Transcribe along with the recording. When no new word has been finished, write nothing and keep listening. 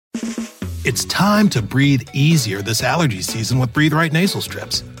It's time to breathe easier this allergy season with Breathe Right nasal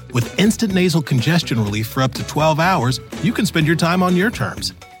strips. With instant nasal congestion relief for up to 12 hours, you can spend your time on your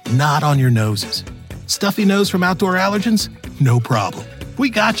terms, not on your noses. Stuffy nose from outdoor allergens? No problem.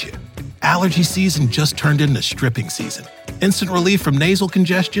 We got you. Allergy season just turned into stripping season. Instant relief from nasal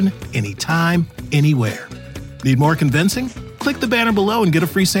congestion anytime, anywhere. Need more convincing? Click the banner below and get a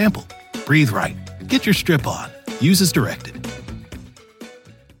free sample. Breathe Right. Get your strip on. Use as directed.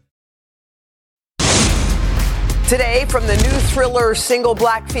 Today, from the new thriller Single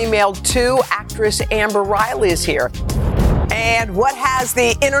Black Female 2, actress Amber Riley is here. And what has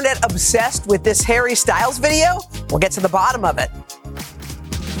the internet obsessed with this Harry Styles video? We'll get to the bottom of it.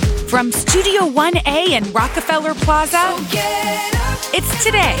 From Studio 1A in Rockefeller Plaza, it's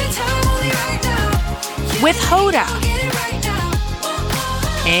Today with Hoda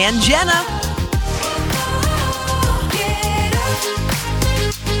And Jenna.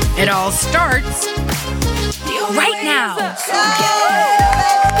 It all starts right now. Let's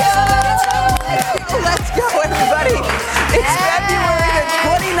go, everybody. It's February the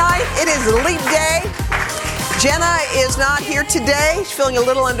 29th. It is Leap Day. Jenna is not here today. She's feeling a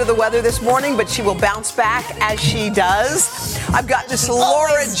little under the weather this morning, but she will bounce back as she does. I've got Miss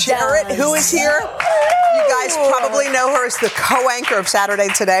Laura Jarrett, who is here. You guys probably know her as the co-anchor of Saturday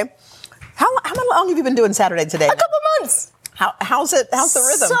Today. How long have you been doing Saturday Today? A couple months. How's the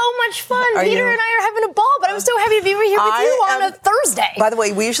rhythm? So much fun. Peter and I are having a ball, but I'm so happy to be here with you on a Thursday. By the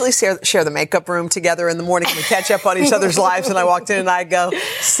way, we usually share the makeup room together in the morning. We catch up on each other's lives, and I walked in and I go,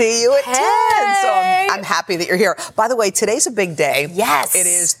 see you at 10. So I'm happy that you're here. By the way, today's a big day. Yes. It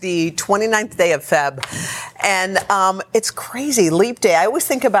is the 29th day of Feb. And it's crazy. Leap Day. I always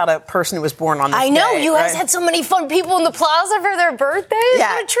think about a person who was born on this day. I know. You guys had so many fun people in the plaza for their birthdays.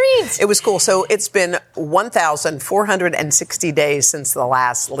 Yeah. What a treat. It was cool. So it's been 1,460 days since the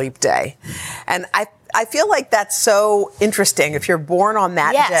last Leap Day. And I feel like that's so interesting if you're born on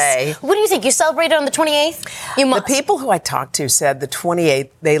that day. What do you think? You celebrate it on the 28th? You must. The people who I talked to said the 28th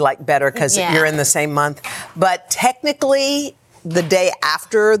they like better because you're in the same month. But technically, the day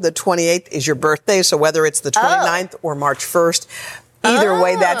after the 28th is your birthday. So whether it's the 29th or March 1st, either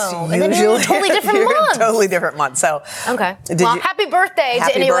way, that's usually a totally different month. Totally different month. So, okay. Happy birthday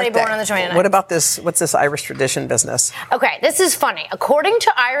to anybody born on the 29th. What about this? What's this Irish tradition business? Okay, this is funny. According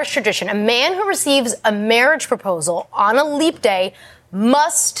to Irish tradition, a man who receives a marriage proposal on a leap day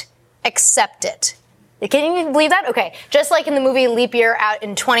must accept it. Can you believe that? Okay, just like in the movie Leap Year out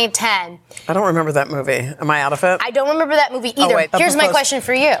in 2010. I don't remember that movie. Am I out of it? I don't remember that movie either. Oh, wait, Here's my question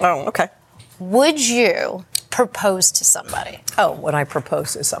for you. Oh, okay. Would you propose to somebody? Oh, would I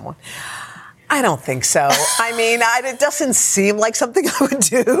propose to someone? I don't think so. I mean, it doesn't seem like something I would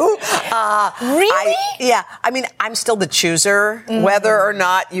do. Really? I mean, I'm still the chooser, whether or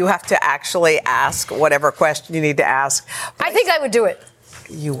not you have to actually ask whatever question you need to ask. But I think I would do it.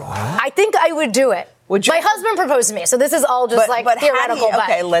 You what? I think I would do it. Would you? My husband proposed to me, so this is all just but theoretical.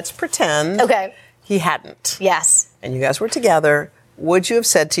 Okay, let's pretend. Okay. He hadn't. Yes. And you guys were together. Would you have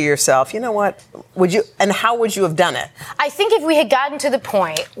said to yourself, you know what, would you, and how would you have done it? I think if we had gotten to the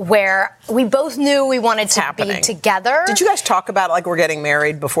point where we both knew we wanted to be together. Did you guys talk about like we're getting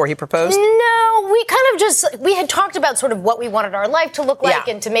married before he proposed? No, we kind of we had talked about sort of what we wanted our life to look like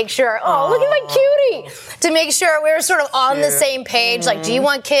and to make sure, look at my cutie, to make sure we were sort of on the same page. Like, do you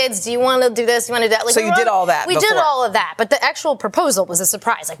want kids? Do you want to do this? Do you want to do that? Like, so you did all that We did all of that, but the actual proposal was a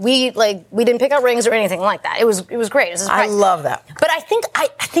surprise. We didn't pick out rings or anything like that. It was great. It was a surprise. I love that. But I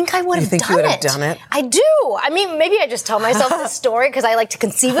think I would have done it. You think you would have done it? I do. I mean, maybe I just tell myself this story because I like to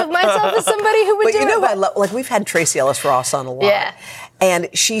conceive of myself as somebody who would do it. But you know, I love, like, we've had Tracee Ellis Ross on a lot. Yeah. And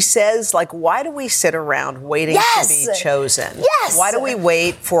she says, like, why do we sit around waiting to be chosen? Yes. Why do we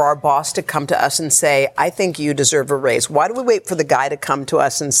wait for our boss to come to us and say, I think you deserve a raise? Why do we wait for the guy to come to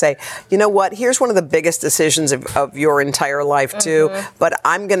us and say, you know what, here's one of the biggest decisions of your entire life, too, but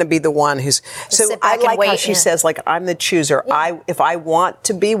I'm going to be the one who's... So I like how she says, like, I'm the chooser. Yeah. If I want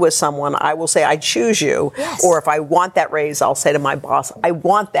to be with someone, I will say, I choose you. Yes. Or if I want that raise, I'll say to my boss, I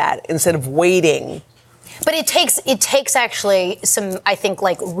want that, instead of waiting. But it takes actually some, I think,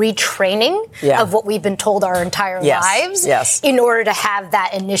 like retraining of what we've been told our entire lives in order to have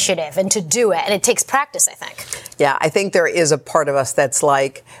that initiative and to do it. And it takes practice, I think. Yeah, I think there is a part of us that's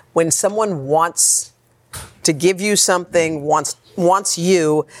like, when someone wants to give you something, wants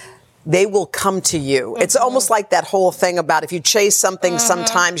you, they will come to you. It's almost like that whole thing about if you chase something,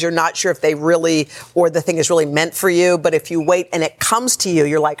 sometimes you're not sure if they really, or the thing is really meant for you. But if you wait and it comes to you,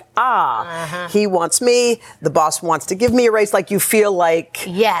 you're like, he wants me. The boss wants to give me a raise. Like you feel like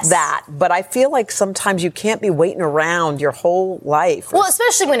that. But I feel like sometimes you can't be waiting around your whole life. Well,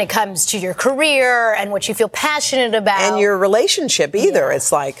 especially when it comes to your career and what you feel passionate about. And your relationship either. Yeah.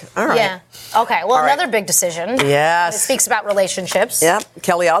 It's like, all right. Yeah. Okay. Well, another big decision. Yes. It speaks about relationships. Yeah.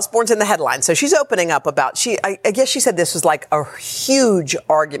 Kelly Osbourne's in the headline. So she's opening up about, I guess she said this was like a huge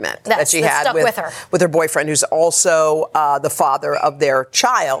argument that she had with her boyfriend, who's also the father of their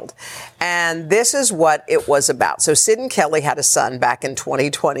child. And this is what it was about. So Sid and Kelly had a son back in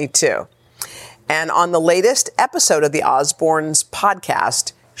 2022. And on the latest episode of the Osbournes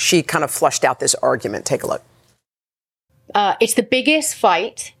podcast, she kind of flushed out this argument. Take a look. It's the biggest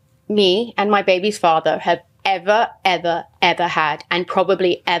fight me and my baby's father have ever had, and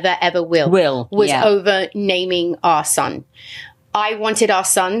probably ever will over naming our son. I wanted our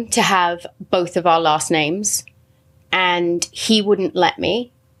son to have both of our last names, and he wouldn't let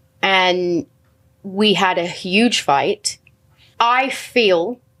me. And we had a huge fight. I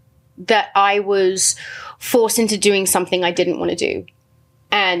feel that I was forced into doing something I didn't want to do.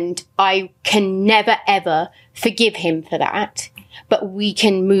 And I can never, ever forgive him for that. But we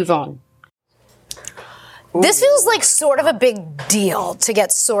can move on. This feels like sort of a big deal to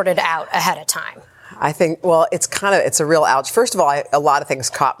get sorted out ahead of time. I think, well, it's a real ouch. First of all, a lot of things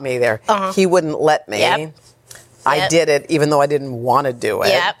caught me there. He wouldn't let me. Yep. I did it even though I didn't want to do it.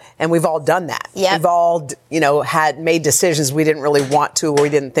 Yep. And we've all done that. Yep. We've all, had made decisions we didn't really want to or we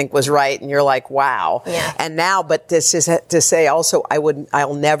didn't think was right. And you're like, wow. Yeah. And now, but this is to say also,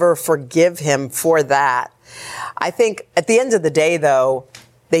 I'll never forgive him for that. I think at the end of the day, though,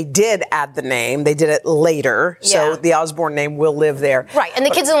 they did add the name. They did it later. So the Osbourne name will live there. Right. And the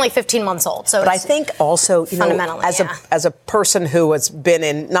kid's only 15 months old. So but I think also, fundamentally, as a person who has been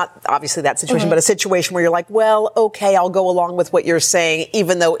in, not obviously that situation, but a situation where you're like, well, okay, I'll go along with what you're saying,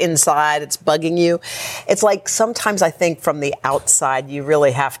 even though inside it's bugging you. It's like sometimes I think from the outside, you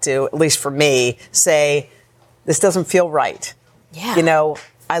really have to, at least for me, say, this doesn't feel right. Yeah.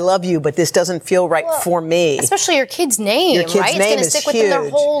 I love you, but this doesn't feel right for me. Especially your kid's name, your kid's right? name it's going to stick with them their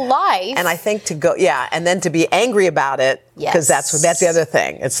whole life. And I think and then to be angry about it, because that's the other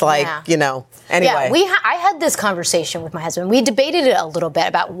thing. It's like, anyway. Yeah, I had this conversation with my husband. We debated it a little bit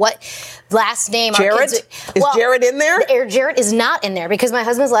about what last name Jarrett? our kids... Is Jarrett in there? Jarrett is not in there because my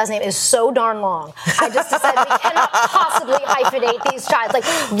husband's last name is so darn long. I just decided we cannot possibly hyphenate these child. Like,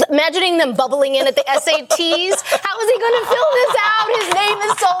 imagining them bubbling in at the SATs. How is he going to fill this out? His name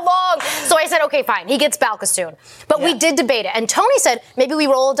is so long. So I said, okay, fine. He gets Balkastoon. But we did debate it. And Tony said, maybe we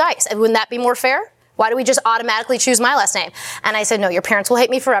roll a dice. And wouldn't that be more fair? Why do we just automatically choose my last name? And I said, no, your parents will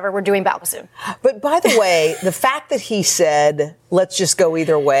hate me forever. We're doing Balkastoon. But by the way, the fact that he said, let's just go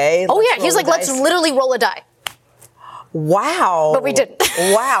either way. Oh, yeah. He's like, let's literally roll a die. Wow. But we didn't.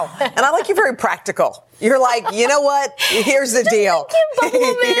 Wow. And I like you very practical. You're like, you know what? Here's the deal.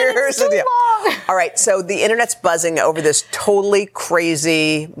 Here's the deal. All right. So the internet's buzzing over this totally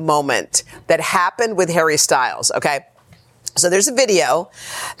crazy moment that happened with Harry Styles. Okay. So there's a video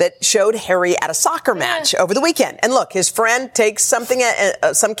that showed Harry at a soccer match over the weekend. And look, his friend takes something,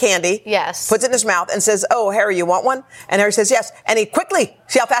 some candy, puts it in his mouth and says, oh, Harry, you want one? And Harry says, yes. And he quickly,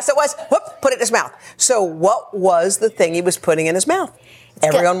 see how fast it was? Whoop, put it in his mouth. So what was the thing he was putting in his mouth?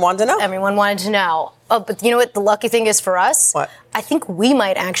 Everyone wanted to know. Everyone wanted to know. Oh, but you know what the lucky thing is for us? What? I think we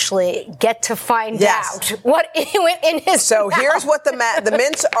might actually get to find out what went in his mouth. Here's what the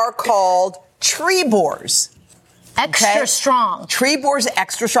mints are called: tree bores. Extra strong. Tree bore's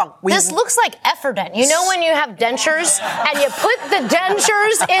extra strong. This looks like Efferdent. You know when you have dentures and you put the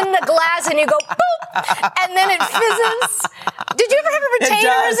dentures in the glass and you go boop, and then it fizzes? Did you ever have a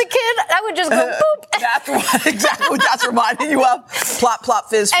retainer as a kid? I would just go boop. Exactly what that's reminding you of. Plop, plop,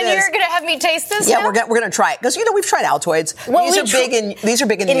 fizz, fizz. And you're going to have me taste this? Yeah, we're going to try it. Because, we've tried Altoids. Well, these are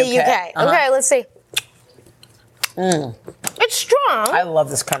big in the UK. Okay, let's see. It's strong. I love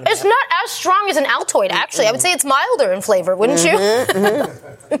this kind of It's not as strong as an Altoid, actually. I would say it's milder in flavor, wouldn't you?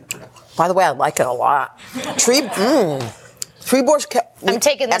 By the way, I like it a lot. Tree bore's I'm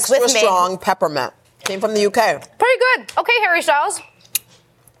taking this extra with me. strong peppermint. Came from the UK. Pretty good. Okay, Harry Styles.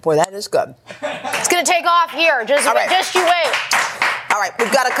 Boy, that is good. It's going to take off here. Just you wait. All right,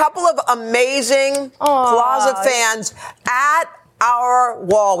 we've got a couple of amazing Plaza fans at our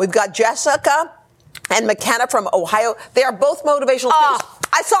wall. We've got Jessica and McKenna from Ohio. They are both motivational speakers.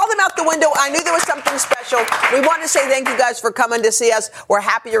 I saw them out the window. I knew there was something special. We want to say thank you guys for coming to see us. We're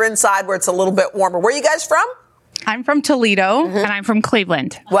happy you're inside where it's a little bit warmer. Where are you guys from? I'm from Toledo. And I'm from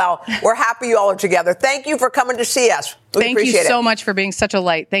Cleveland. Well, we're happy you all are together. Thank you for coming to see us. We Thank you appreciate so it. much for being such a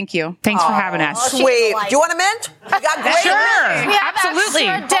light. Thank you. Thanks for having us. Sweet. Do you want a mint? We got great Sure. mint. We have Absolutely.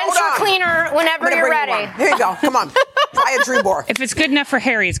 extra denture cleaner whenever I'm gonna you're bring you ready. one. Here you go. Come on. Try a Trebor. If it's good enough for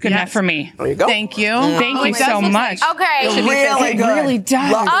Harry, it's good enough for me. There you go. Thank you. Thank you it does so look much. Okay. Really good. It really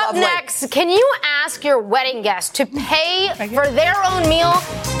does. Love- Up lovely. next, can you ask your wedding guests to pay for their own meal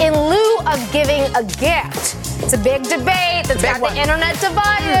in lieu of giving a gift? It's a big debate that's got one. the internet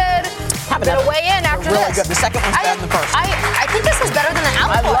divided. I'm going to weigh in after Really this. good. The second one's better than the first. I think this is better than the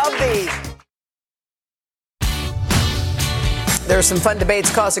I output. love these. There's some fun debates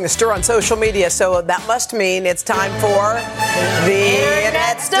causing a stir on social media, so that must mean it's time for The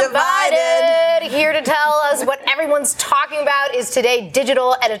Internet's Divided. Here to tell us what everyone's talking about is today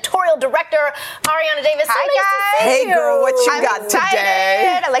digital editorial director Adrianna Davis. So Hi, nice to guys. see Hey, you. girl, what you I'm got excited.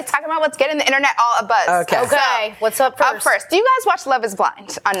 today? I like talking about what's getting the internet all abuzz. Okay. Okay, what's up first? Up first, do you guys watch Love is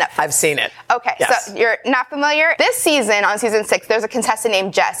Blind on Netflix? I've seen it. Okay, Yes. so you're not familiar? This season, on season 6, there's a contestant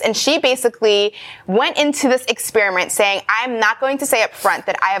named Jess, and she basically went into this experiment saying, I'm not going to say up front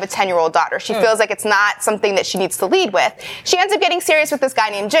that I have a 10-year-old daughter. She feels like it's not something that she needs to lead with. She ends up getting serious with this guy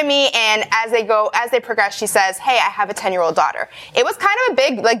named Jimmy, and as they progress, she says, hey, I have a 10-year-old daughter. It was kind of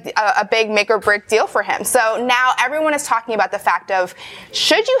a big make or break deal for him. So now everyone is talking about the fact of,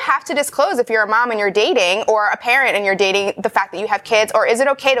 should you have to disclose if you're a mom and you're dating, or a parent and you're dating, the fact that you have kids, or is it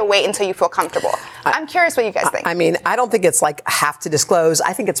okay to wait until you feel comfortable? I'm curious what you guys think. I mean, I don't think it's like have to disclose.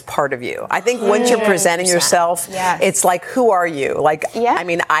 I think it's part of you. I think once you're presenting yourself, it's like, who are you? Like, I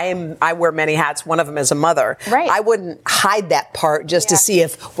mean, I wear many hats. One of them is a mother. Right. I wouldn't hide that part just to see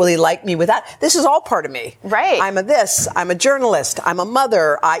if, will he like me with that? This is all part of me. Right. I'm I'm a journalist. I'm a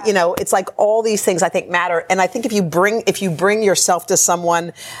mother. It's like all these things I think matter. And I think if you bring yourself to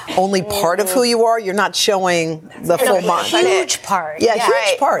someone only part of who you are, you're not showing the full month. Huge part. Yeah,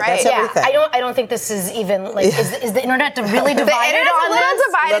 huge part. That's everything. I don't think this is even like is the internet really divided the internet's on a little this?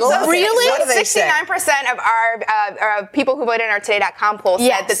 divided. Little? So Really? What do they say? 69% of our people who voted in our Today.com poll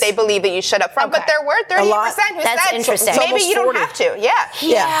said that they believe that you should up front, but there were 38% who That's said interesting. maybe you don't 40. have to.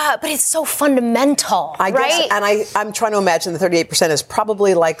 Yeah, but it's so fundamental, I right? guess, and I'm trying to imagine the 38% is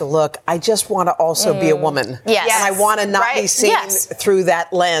probably like, look, I just want to also be a woman. Yes. And I want to not be seen through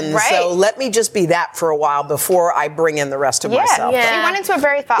that lens. Right. So let me just be that for a while before I bring in the rest of myself. She went into it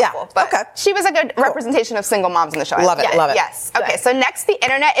very thoughtful, but she was a good representation of single moms in the show. Love it. Yes. Okay, so next, the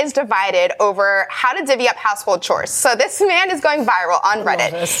internet is divided over how to divvy up household chores. So this man is going viral on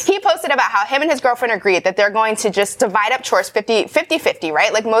Reddit. He posted about how him and his girlfriend agreed that they're going to just divide up chores 50-50,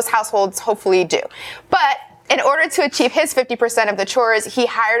 right? Like most households hopefully do. But in order to achieve his 50% of the chores, he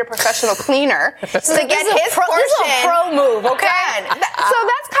hired a professional cleaner to get his portion. This is a pro move, okay? Done. So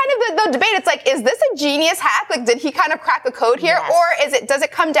that's kind of the debate. It's like, is this a genius hack? Like, did he kind of crack the code here? Or does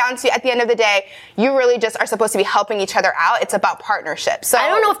it come down to, at the end of the day, you really just are supposed to be helping each other out? It's about partnership. So I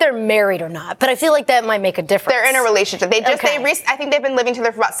don't know if they're married or not, but I feel like that might make a difference. they're in a relationship. I think they've been living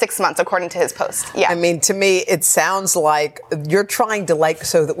together for about 6 months, according to his post. Yeah. I mean, to me, it sounds like you're trying to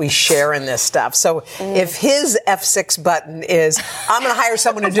so that we share in this stuff. So if his F6 button is, I'm going to hire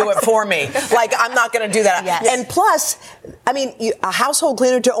someone to do it for me. I'm not going to do that. Yes. And plus, I mean, a household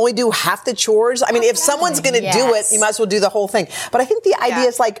cleaner to only do half the chores. I mean, if someone's going to do it, you might as well do the whole thing. But I think the idea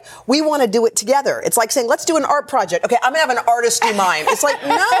is we want to do it together. It's like saying, let's do an art project. Okay, I'm going to have an artist do mine. It's like,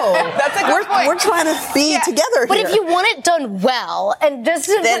 no. That's a good point. We're trying to be together But here. if you want it done well, and does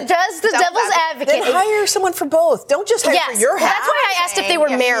the devil's advocate, then hire someone for both. Don't just hire for your half. That's why I asked if they were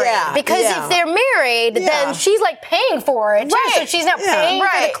married. Because if they're married, then she's paying for it too. Right. So she's not paying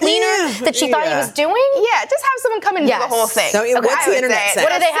for the cleaner that she thought he was doing. Yeah, just have someone come and do the whole thing. So, what's the internet saying?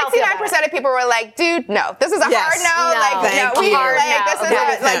 What do they help you about? 69% of people were like, dude, no. This is a hard no.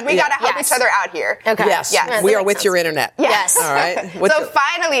 We got to help each other out here. Okay. Yes. We are with your internet. Yes. All right. So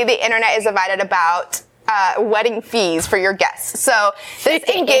finally, the internet is divided about wedding fees for your guests. So this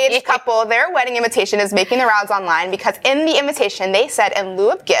engaged couple, their wedding invitation is making the rounds online because in the invitation, they said in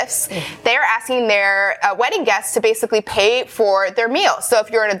lieu of gifts, they are asking their wedding guests to basically pay for their meal. So if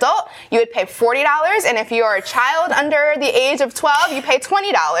you're an adult, you would pay $40. And if you're a child under the age of 12, you pay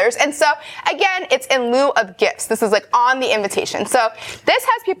 $20. And so again, it's in lieu of gifts. This is on the invitation. So this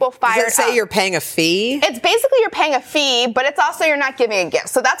has people fired Does it say up. you're paying a fee? It's basically you're paying a fee, but it's also you're not giving a gift.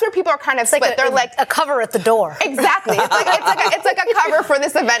 So that's where people are kind of split. They're a cover cover at the door. Exactly. It's like a cover for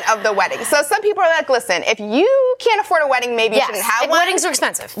this event of the wedding. So some people are like, listen, if you can't afford a wedding, maybe you shouldn't have one. Weddings are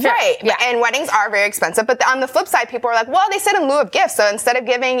expensive. Right. Yeah. And weddings are very expensive. But on the flip side, people are like, well, they said in lieu of gifts. So instead of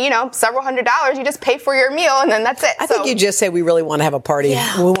giving, several $100s, you just pay for your meal and then that's it. I think you just say we really want to have a party.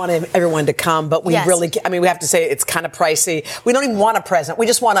 Yeah. We want everyone to come, but we we have to say it's kind of pricey. We don't even want a present. We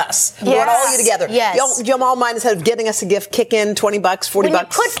just want us. We want all of you together. Yes. You don't all mind instead of getting us a gift, kick in $20, $40. When you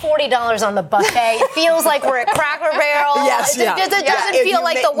put $40 on the buffet, it feels like we're at Cracker Barrel. It doesn't feel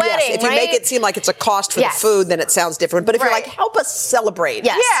like the wedding, If you make it seem like it's a cost for the food, then it sounds different. But if you're like, help us celebrate.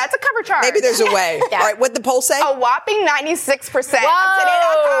 Yes. Yeah, it's a cover charge. Maybe there's a way. All right, what'd the poll say? A whopping 96% of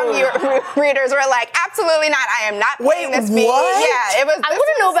Today.com readers were like, absolutely not. I am not paying this fee. What? Yeah, it was. I want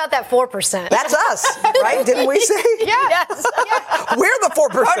to know about that 4%. That's us, right? Didn't we say? Yes. We're the 4%.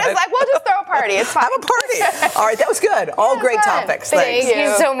 Oda's like, we'll just throw a party. It's fine. Have a party. All right, that was good. All great topics. Thank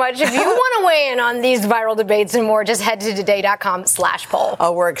you so much. If you want to weigh in on these viral debates and more, just head to today.com/poll.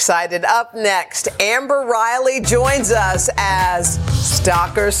 Oh, we're excited. Up next, Amber Riley joins us as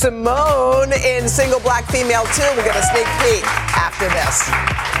stalker Simone in Single Black Female 2. We'll get a sneak peek after this.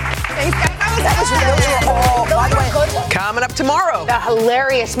 Thanks, guys. Those were all, by the way, coming up tomorrow. The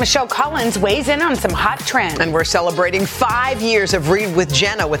hilarious Michelle Collins weighs in on some hot trends. And we're celebrating 5 years of Read with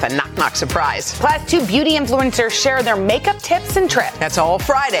Jenna with a knock-knock surprise. Plus, 2 beauty influencers share their makeup tips and tricks. That's all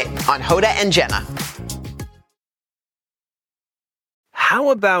Friday on Hoda and Jenna. How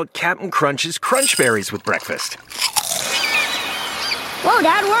about Captain Crunch's Crunch Berries with breakfast? Whoa,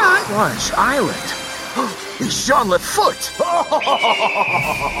 Dad, we're on Crunch Island. He's Jean Lefoot.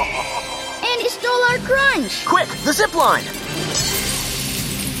 And he stole our crunch. Quick, the zip line.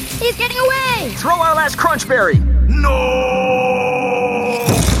 He's getting away. Throw our last Crunch Berry. No!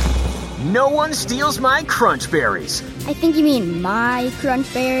 No one steals my Crunch Berries. I think you mean my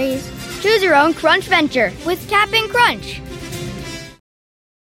crunch berries. Choose your own crunch venture with Cap'n Crunch.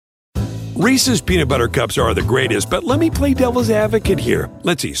 Reese's peanut butter cups are the greatest, but let me play devil's advocate here.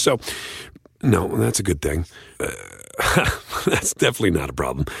 Let's see. So, no, that's a good thing. That's definitely not a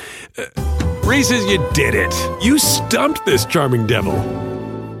problem. Reese's, you did it. You stumped this charming devil.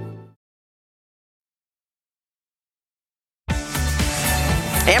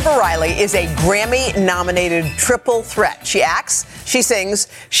 Amber Riley is a Grammy-nominated triple threat. She acts, she sings,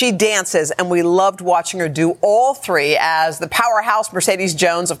 she dances, and we loved watching her do all three as the powerhouse Mercedes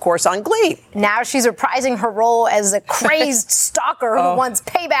Jones, of course, on Glee. Now she's reprising her role as a crazed stalker who wants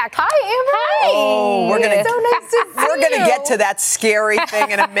payback. Hi, Amber. Hi. Oh, we're gonna so nice to see we're gonna get to that scary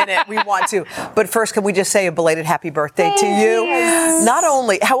thing in a minute. We want to, but first, can we just say a belated happy birthday to you? Yes. Not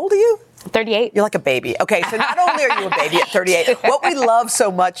only, how old are you? 38. You're like a baby. Okay, so not only are you a baby at 38, what we love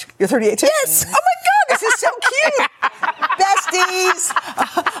so much, you're 38 too? Yes. Oh my God, this is so cute.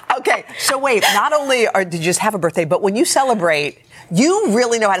 Besties. Okay, so wait, not only did you just have a birthday, but when you celebrate, you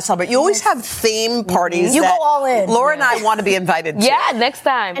really know how to celebrate. You always have theme parties. You go all in. Laura and I want to be invited to. Yeah, next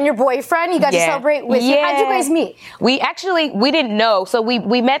time. And your boyfriend, you got to celebrate with you. How'd you guys meet? We didn't know. So we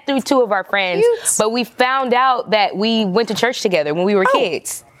met through 2 of our friends. Cute. But we found out that we went to church together when we were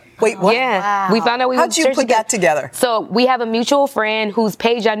kids. Wait, what? Yeah. Wow. We found out we went to church How'd you put that together? So we have a mutual friend whose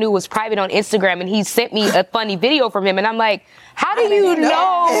page I knew was private on Instagram, and he sent me a funny video from him, and I'm like, how do you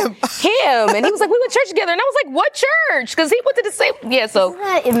know him? And he was like, we went to church together. And I was like, what church? Because he went to the same. Yeah, so. Isn't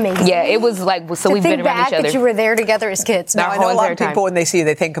that amazing? Yeah, it was like, so we've been around each other. That you were there together as kids. Now, I know a lot of people, when they see you,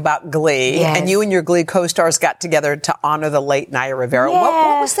 they think about Glee. Yes. And you and your Glee co-stars got together to honor the late Naya Rivera. Yeah.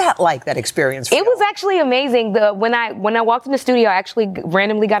 What was that like, that experience for you? It was actually amazing. When I walked in the studio, I actually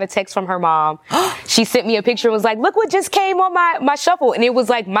randomly got a text from her mom. She sent me a picture and was like, look what just came on my shuffle. And it was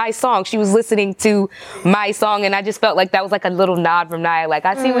like my song. She was listening to my song. And I just felt like that was like a little nod from Naya. Like,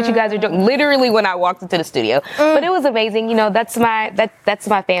 I see what you guys are doing. Literally when I walked into the studio. But it was amazing. You know, that's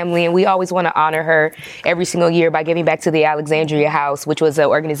my family. And we always want to honor her every single year by giving back to the Alexandria House, which was an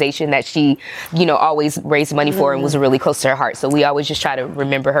organization that she, you know, always raised money for and was really close to her heart. So we always just try to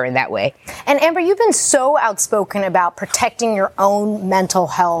remember her in that way. And Amber, you've been so outspoken about protecting your own mental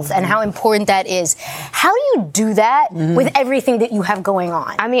health and how important that is. How do you do that with everything that you have going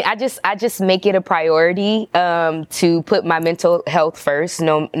on? I mean, I just make it a priority to put my mental health first,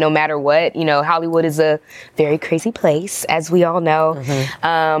 no matter what. You know, Hollywood is a very crazy place, as we all know.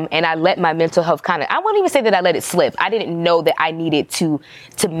 And I let my mental health I won't even say that I let it slip. I didn't know that I needed to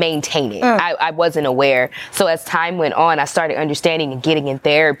maintain it. I wasn't aware. So as time went on, I started understanding and getting in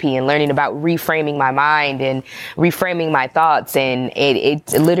therapy and learning about reframing my mind and reframing my thoughts. And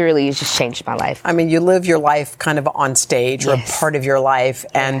it literally has just changed my life. I mean, you live your life kind of on stage or a part of your life.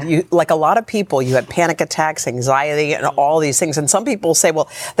 And you, like a lot of people, you had panic attacks, anxiety, and all these things. And some people say, well,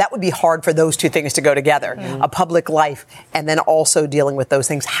 that that would be hard for those two things to go together, a public life and then also dealing with those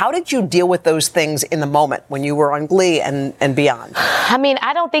things. How did you deal with those things in the moment when you were on Glee and beyond? I mean,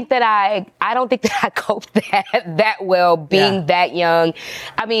 I don't think that I coped that well being that young.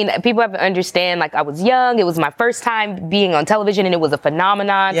 I mean, people have to understand, like, I was young. It was my first time being on television, and it was a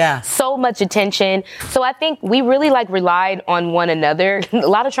phenomenon. Yeah. So much attention. So I think we really, like, relied on one another. A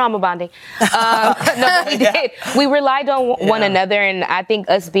lot of trauma bonding. No, but we did. We relied on one another, and I think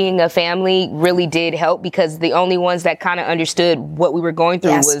us being a family really did help, because the only ones that kind of understood what we were going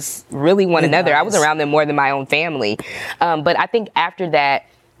through was really one another. I was around them more than my own family. But I think after that,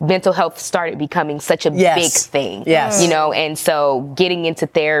 mental health started becoming such a big thing, you know, and so getting into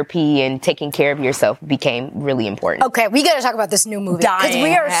therapy and taking care of yourself became really important. Okay, we got to talk about this new movie because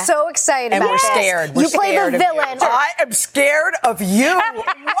we are so excited and about we're scared. You play the villain. I am scared of you.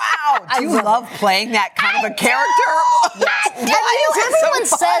 Wow. Do you love playing that kind of a character? Everyone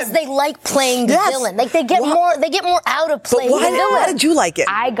says they like playing the villain. Like they get more out of playing the villain. Why did you like it?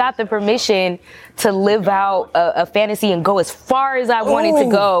 I got the permission to live out a fantasy and go as far as I wanted to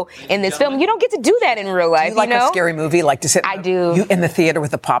go in this film. You don't get to do that in real life. Do you like a scary movie, like to sit in the theater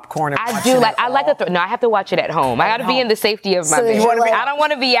with the popcorn? I do. Like, I like no, I have to watch it at home. I got to be in the safety of my bed. I don't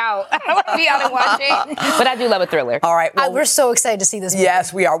want to be out. I don't want to be out and watch it. But I do love a thriller. All right. Well, we're so excited to see this movie.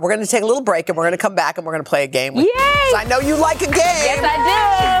 Yes, we are. We're going to take a little break, and we're going to come back, and we're going to play a game. Yay! I know you like a game. Yes, I do.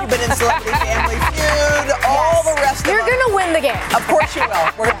 You've been in Celebrity Family Feud. All the rest of You're going to win the game. Of course you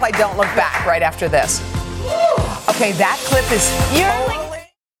will. We're going to play Don't Look Back right after this. Okay, that clip is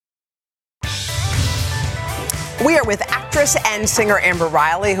We are with actress and singer Amber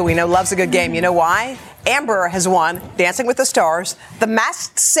Riley, who we know loves a good game. You know why? Amber has won Dancing with the Stars, The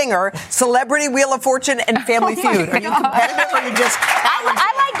Masked Singer, Celebrity Wheel of Fortune, and Family Feud. Are you competitive or are you just...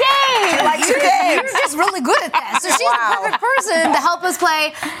 I like games. She likes your games. You're just really good at that. So she's the perfect person to help us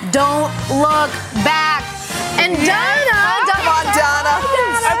play Don't Look Back. And Donna. Come on, Donna.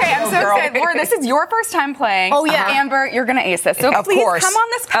 Okay, I'm so excited. Laura, this is your first time playing. Oh, yeah. Amber, you're going to ace this. So of please course. come on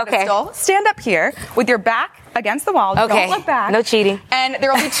this pedestal. Stand up here with your back against the wall. Okay. Don't look back. No cheating. And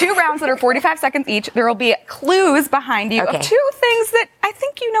there will be 2 rounds that are 45 seconds each. There will be clues behind you of 2 things that I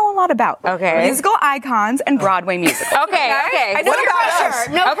think you know a lot about. Okay. Musical icons and Broadway musicals. Okay. I know what about us?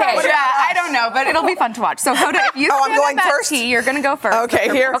 No pressure. I don't know, but it'll be fun to watch. So Hoda, if you I'm going first. You're going to go first. Okay,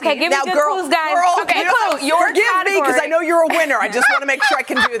 here. Okay, give me good clues, guys. Okay, so your forgive me because I know you're a winner. I just want to make sure I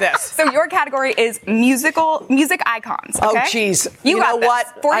can do this. So your category is music icons. Okay? Oh, jeez. You know got what?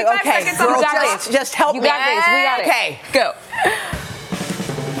 This. 45 seconds on the clock. Just help me. You got this. We got it. Okay. Go.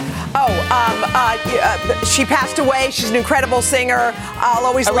 She passed away. She's an incredible singer. I'll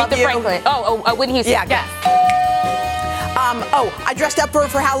always love you. Aretha Franklin. Whitney Houston. Yeah. I dressed up for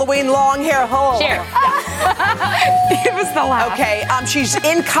Halloween, long hair. Cher. It was the last. Okay, she's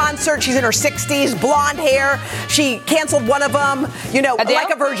in concert. She's in her 60s, blonde hair. She canceled one of them, Adele? like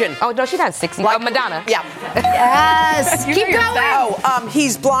a virgin. Oh, no, she's not 60. Like Madonna. Yeah. Yes. Keep going.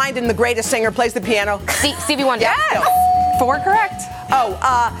 He's blind and the greatest singer, plays the piano. Stevie Wonder. Yes. 4 correct.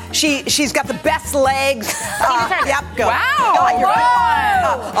 She's got the best legs. Yep, go.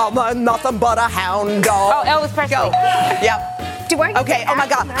 Wow. I'm nothing but a hound dog. Oh, Elvis Presley. Go. Yep. Okay, oh my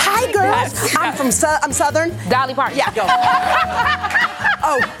God. Hi, girls. I'm Southern. Dolly Parton. Yeah, go.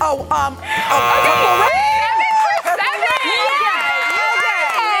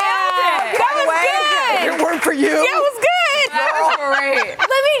 For you. Yeah, it was good. That was great. Let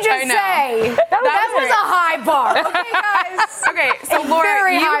me just say, that was a high bar. Okay, guys. Okay, so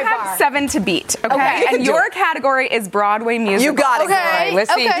Laura, you have 7 to beat. Okay, and your category is Broadway music. You got it. Okay.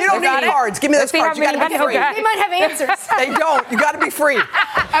 Let's see. You don't need cards. Give me those cards. You got to be free. They might have answers. They don't. You got to be free.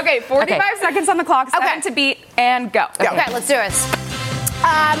 Okay, 45 seconds on the clock. 7 to beat, and go. Okay, let's do this.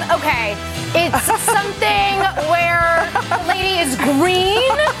 Okay, it's something where the lady is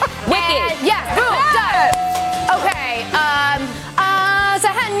green. Wicked. Yes, boom, done. Okay,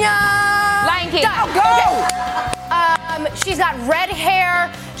 Sahanya. Lion King. Done. Go. Okay. She's got red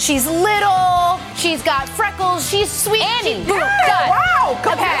hair. She's little. She's got freckles. She's sweet. Annie. Boom, done. Wow.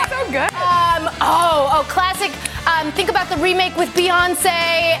 Okay. So good. Classic. Think about the remake with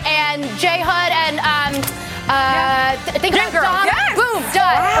Beyonce and J Hud and think about Dom. Yes. Boom,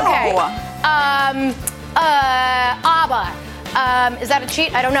 done. Wow. Okay. ABBA. Is that a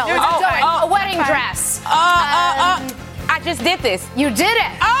cheat? I don't know. A wedding dress. I just did this. You did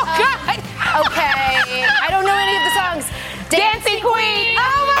it. Oh, God. Okay. I don't know any of the songs. Dancing Queen.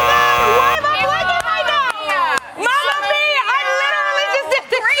 Oh, my God. Why am I Mamma Mia. I literally just did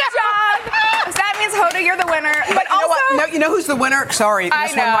this. Great job. So that means Hoda, you're the winner. But you know what? No, you know who's the winner? Sorry,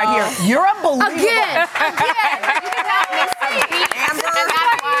 this one right here. You're unbelievable. Again. Amber. And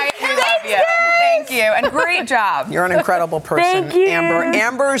that's why and great job. You're an incredible person, Thank you. Amber.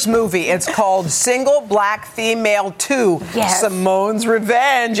 Amber's movie, it's called Single Black Female 2, Simone's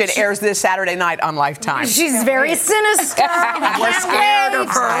Revenge. It airs this Saturday night on Lifetime. She's very sinister. We're scared of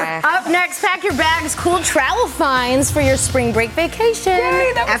her. Up next, pack your bags, cool travel finds for your spring break vacation.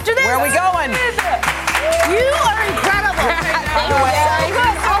 After this. Where are we going? You are incredible.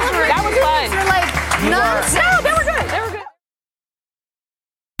 That was fun. You're like, no, they were good.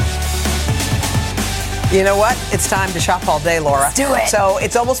 You know what? It's time to shop all day, Laura. Let's do it. So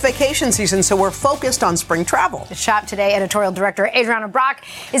it's almost vacation season, so we're focused on spring travel. To shop today, editorial director Adrianna Brach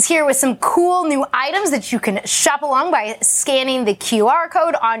is here with some cool new items that you can shop along by scanning the QR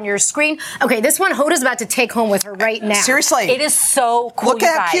code on your screen. Okay, this one Hoda's about to take home with her right now. Seriously. It is so cool. Look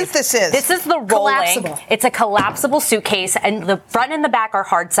at how cute this is. This is the rolling. Collapsible. It's a collapsible suitcase, and the front and the back are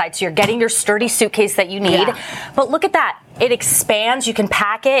hard side, so you're getting your sturdy suitcase that you need. Yeah. But look at that. It expands. You can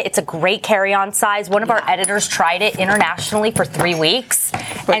pack it. It's a great carry-on size. One of our editors tried it internationally for 3 weeks,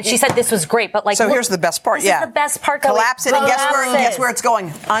 and she said this was great. But so here's the best part. This is the best part. Collapse it, and guess where it's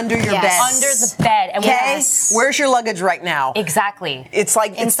going? Under your bed. Under the bed. And Where's your luggage right now? Exactly. It's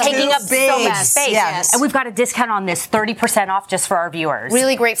like it's taking up big. so much space. Yes. And we've got a discount on this, 30% off just for our viewers.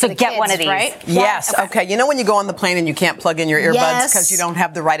 Really great for so the get kids, one of these. right? Yes. Okay. You know when you go on the plane and you can't plug in your earbuds because you don't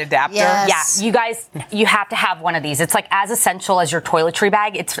have the right adapter? Yes. Yeah. You guys, you have to have one of these. It's like as essential as your toiletry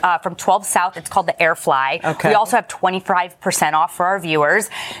bag. It's from 12 South. It's called the Airfly. Okay. We also have 25% off for our viewers.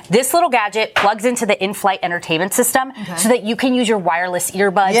 This little gadget plugs into the in-flight entertainment system so that you can use your wireless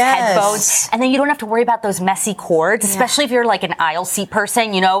earbuds, headphones, and then you don't have to worry about those messy cords, especially if you're like an aisle seat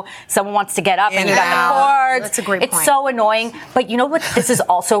person. You know, someone wants to get up and you got the cords. That's a great point. It's so annoying. But you know what this is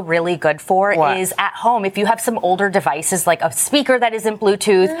also really good for is at home. If you have some older devices like a speaker that isn't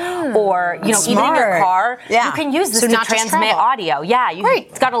Bluetooth or, you know, even in your car, you can use this to transmit audio. Yeah,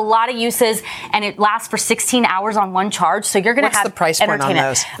 it's got a lot of uses, and it lasts for 16 hours on one charge. So you're going to have the price point on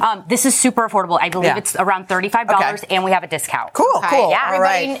those? This is super affordable. I believe it's around $35, and we have a discount. Cool.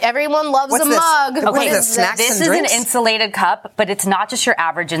 Yeah. Everyone loves What's a this? mug. Okay, What is snacks this and is drinks? an insulated cup, but it's not just your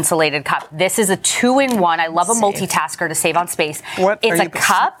average insulated cup. This is a 2-in-1. I love a multitasker to save on space. It's a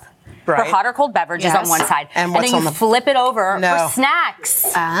cup for hot or cold beverages on one side, and then you flip it over for snacks.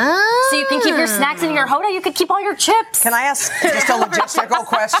 So you can keep your snacks in your Hoda. You could keep all your chips. Can I ask just a logistical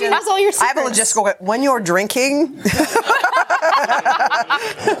question? She knows all your I have a logistical question. When you're drinking,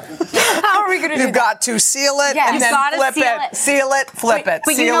 how are we going to do you've got to seal it and then flip it. Seal it, flip it.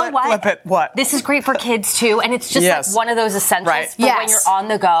 But seal you know it, what? flip it. What? This is great for kids too, and it's just like one of those essentials for when you're on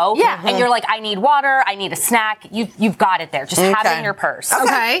the go. And you're like, I need water, I need a snack. You've got it there. Just have it in your purse.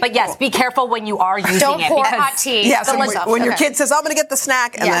 Okay. But yes, be careful when you are using Don't it. pour because hot tea. Yes, when your kid says, I'm going to get the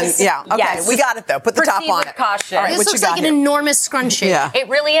snack, and then, we got it though. Put the top on it. Caution. All right, This what looks you got like an here? enormous scrunchie. Yeah. It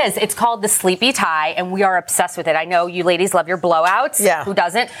really is. It's called the Sleepy Tie, and we are obsessed with it. I know you ladies love your blowouts. Yeah. Who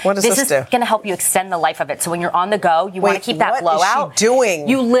doesn't? What does this is do? going to help you extend the life of it. So when you're on the go, you want to keep that blowout. What is she doing?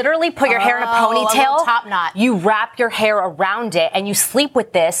 You literally put your hair in a ponytail. A little top knot. You wrap your hair around it, and you sleep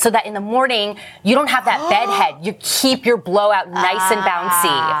with this so that in the morning you don't have that bed head. You keep your blowout nice and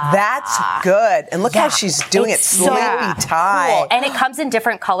bouncy. That's good. And look how she's doing it. It's so Sleepy tie. cool. And it comes in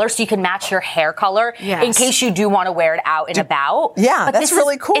different colors, so you can match your hair color in case you do want to wear it out and about. Yeah, But that's this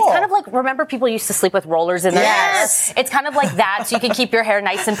really cool. It's kind of like, remember people used to sleep with rollers in their Yes. hair? It's kind of like that, so you can keep your hair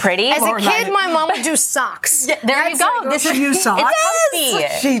nice and pretty. As a kid, my mom would do socks. There you go. This is You saw it's comfy.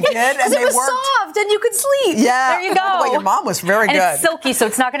 She did, and it they was worked. soft, and you could sleep. Yeah. There you go. Well, your mom was very and good. it's silky, so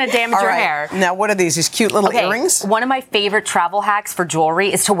it's not going to damage All your right. hair. Now, what are these cute little earrings? One of my favorite travel hacks for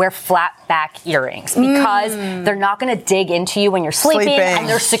jewelry is to wear flat back earrings because they're not going to dig into you when you're sleeping and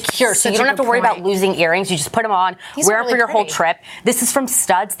they're secure. So you don't have to worry about losing earrings. You just put them on, wear them for your whole trip. This is from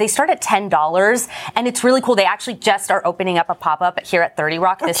Studs. They start at $10 and it's really cool. They actually just are opening up a pop-up here at 30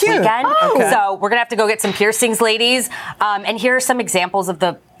 Rock this weekend. So we're going to have to go get some piercings, ladies. And here are some examples of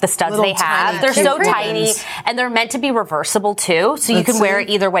the studs Little they have. tiny They're so ribbons. tiny and they're meant to be reversible too. So you can wear it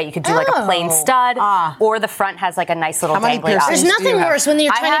either way. You could do like a plain stud or the front has like a nice little dangly op. There's nothing worse when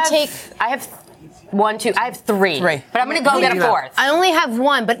you're trying to take. I have one, two. I have three. But I'm going to go get a fourth. I only have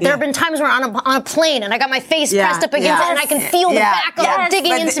one, but there have been times where I'm on a plane and I got my face pressed up against it and I can feel the back of it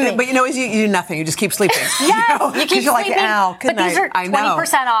digging into me. But you know, you do nothing. You just keep sleeping. Yes, you keep you're sleeping. Like, ow, good but these are night.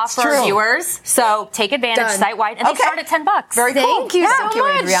 20% off for our viewers. So take advantage site-wide. And they start at $10. Very cool. Thank you so much.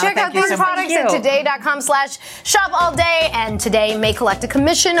 Adrianna. Check out these products at today.com/shop all day. And Today may collect a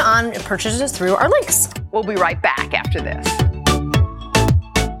commission on purchases through our links. We'll be right back after this.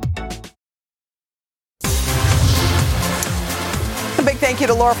 a big thank you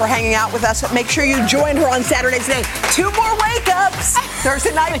to Laura for hanging out with us. Make sure you join her on Saturday today. 2 more wake-ups.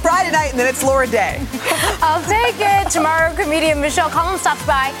 Thursday night, Friday night, and then it's Laura Day. I'll take it. Tomorrow, comedian Michelle Collins stops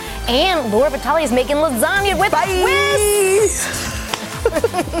by, and Laura Vitale is making lasagna with twist.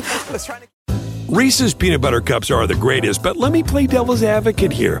 Reese's peanut butter cups are the greatest, but let me play devil's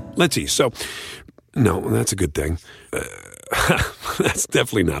advocate here. Let's see. So, no, that's a good thing. That's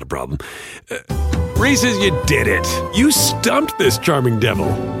definitely not a problem. Reese's, you did it. You stumped this charming devil.